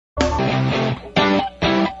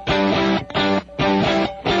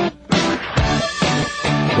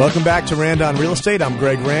Welcome back to Rand on Real Estate. I'm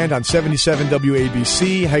Greg Rand on 77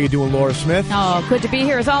 WABC. How you doing, Laura Smith? Oh, good to be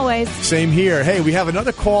here as always. Same here. Hey, we have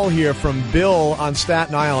another call here from Bill on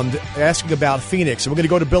Staten Island asking about Pheonix. And we're going to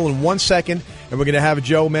go to Bill in 1 second, and we're going to have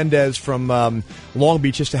Joe Mendez from Long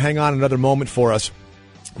Beach just to hang on another moment for us.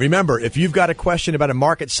 Remember, if you've got a question about a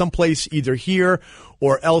market someplace either here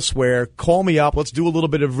or elsewhere, call me up. Let's do a little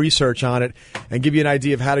bit of research on it and give you an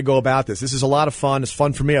idea of how to go about this. This is a lot of fun. It's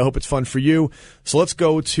fun for me. I hope it's fun for you. So let's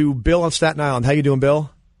go to Bill on Staten Island. How you doing, Bill?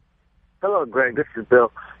 Hello, Greg. This is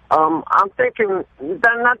Bill. I'm thinking,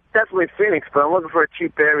 not definitely Phoenix, but I'm looking for a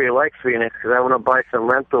cheap area like Phoenix because I want to buy some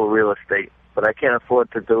rental real estate, but I can't afford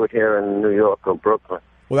to do it here in New York or Brooklyn.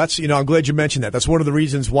 Well, I'm glad you mentioned that. That's one of the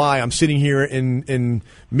reasons why I'm sitting here in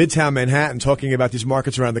Midtown Manhattan talking about these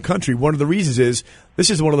markets around the country. One of the reasons is this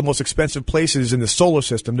is one of the most expensive places in the solar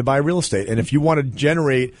system to buy real estate. And if you want to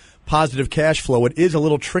generate positive cash flow, it is a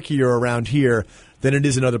little trickier around here than it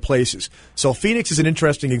is in other places. So Phoenix is an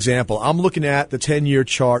interesting example. I'm looking at the 10-year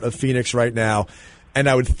chart of Phoenix right now, and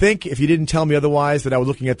I would think, if you didn't tell me otherwise, that I was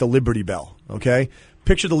looking at the Liberty Bell, okay?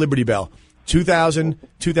 Picture the Liberty Bell. 2000,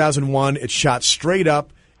 2001, it shot straight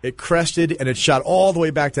up. It crested, and it shot all the way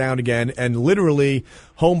back down again, and literally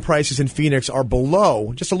home prices in Phoenix are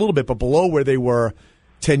below, just a little bit, but below where they were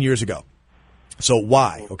 10 years ago. So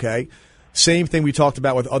why, okay? Same thing we talked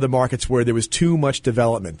about with other markets where there was too much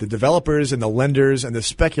development. The developers and the lenders and the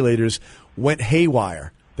speculators went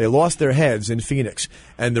haywire. They lost their heads in Phoenix.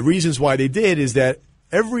 And the reasons why they did is that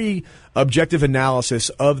every objective analysis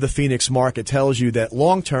of the Phoenix market tells you that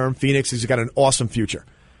long-term, Phoenix has got an awesome future.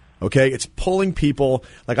 Okay, it's pulling people.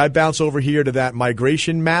 Like I bounce over here to that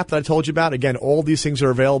migration map that I told you about. Again, all these things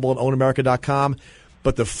are available at ownamerica.com.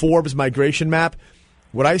 But the Forbes migration map,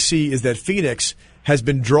 what I see is that Phoenix has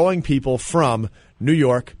been drawing people from New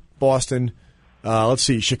York, Boston,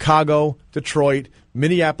 Chicago, Detroit,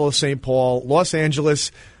 Minneapolis, St. Paul, Los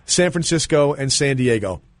Angeles, San Francisco, and San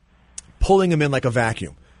Diego, pulling them in like a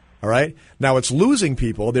vacuum. All right. Now it's losing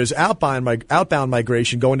people. There's outbound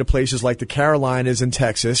migration going to places like the Carolinas and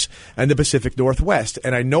Texas and the Pacific Northwest.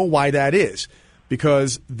 And I know why that is,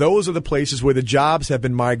 because those are the places where the jobs have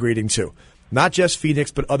been migrating to, not just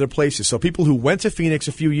Phoenix, but other places. So people who went to Phoenix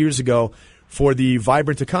a few years ago for the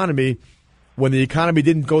vibrant economy, when the economy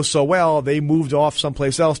didn't go so well, they moved off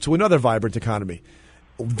someplace else to another vibrant economy.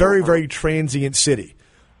 Very, very transient city.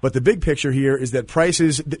 But the big picture here is that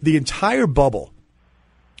prices, the entire bubble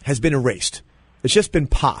has been erased. It's just been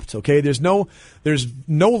popped, okay? There's no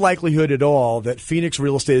likelihood at all that Phoenix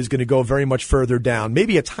real estate is going to go very much further down.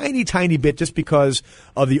 Maybe a tiny, tiny bit just because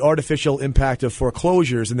of the artificial impact of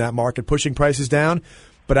foreclosures in that market pushing prices down.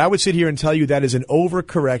 But I would sit here and tell you that is an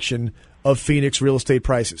overcorrection of Phoenix real estate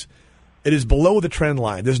prices. It is below the trend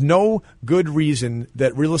line. There's no good reason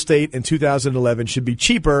that real estate in 2011 should be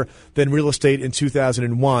cheaper than real estate in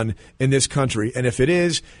 2001 in this country. And if it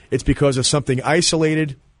is, it's because of something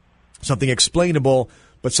isolated, something explainable,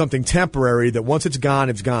 but something temporary that once it's gone,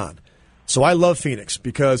 it's gone. So I love Phoenix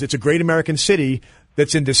because it's a great American city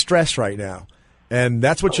that's in distress right now. And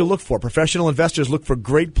that's what you look for. Professional investors look for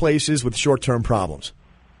great places with short-term problems.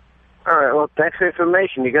 All right, well, thanks for the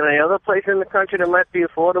information. You got any other place in the country that might be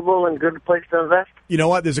affordable and good place to invest? You know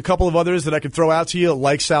what? There's a couple of others that I could throw out to you,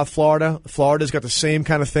 like South Florida. Florida's got the same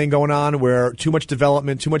kind of thing going on where too much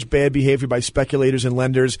development, too much bad behavior by speculators and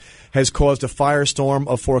lenders has caused a firestorm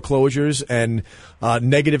of foreclosures and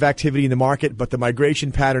negative activity in the market. But the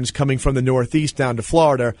migration patterns coming from the Northeast down to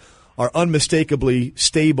Florida are unmistakably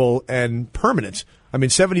stable and permanent. I mean,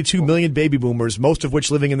 72 million baby boomers, most of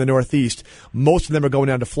which living in the Northeast. Most of them are going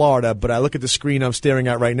down to Florida, but I look at the screen I'm staring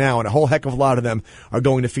at right now, and a whole heck of a lot of them are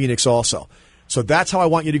going to Phoenix also. So that's how I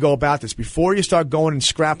want you to go about this. Before you start going and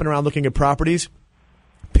scrapping around looking at properties,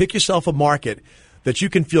 pick yourself a market that you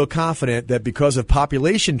can feel confident that because of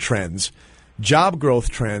population trends, job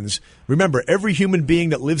growth trends. Remember, every human being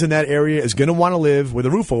that lives in that area is going to want to live with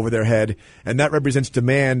a roof over their head, and that represents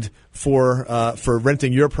demand for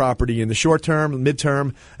renting your property in the short term,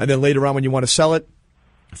 midterm, and then later on when you want to sell it,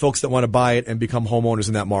 folks that want to buy it and become homeowners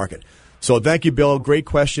in that market. So thank you, Bill. Great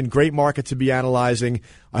question. Great market to be analyzing.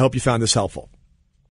 I hope you found this helpful.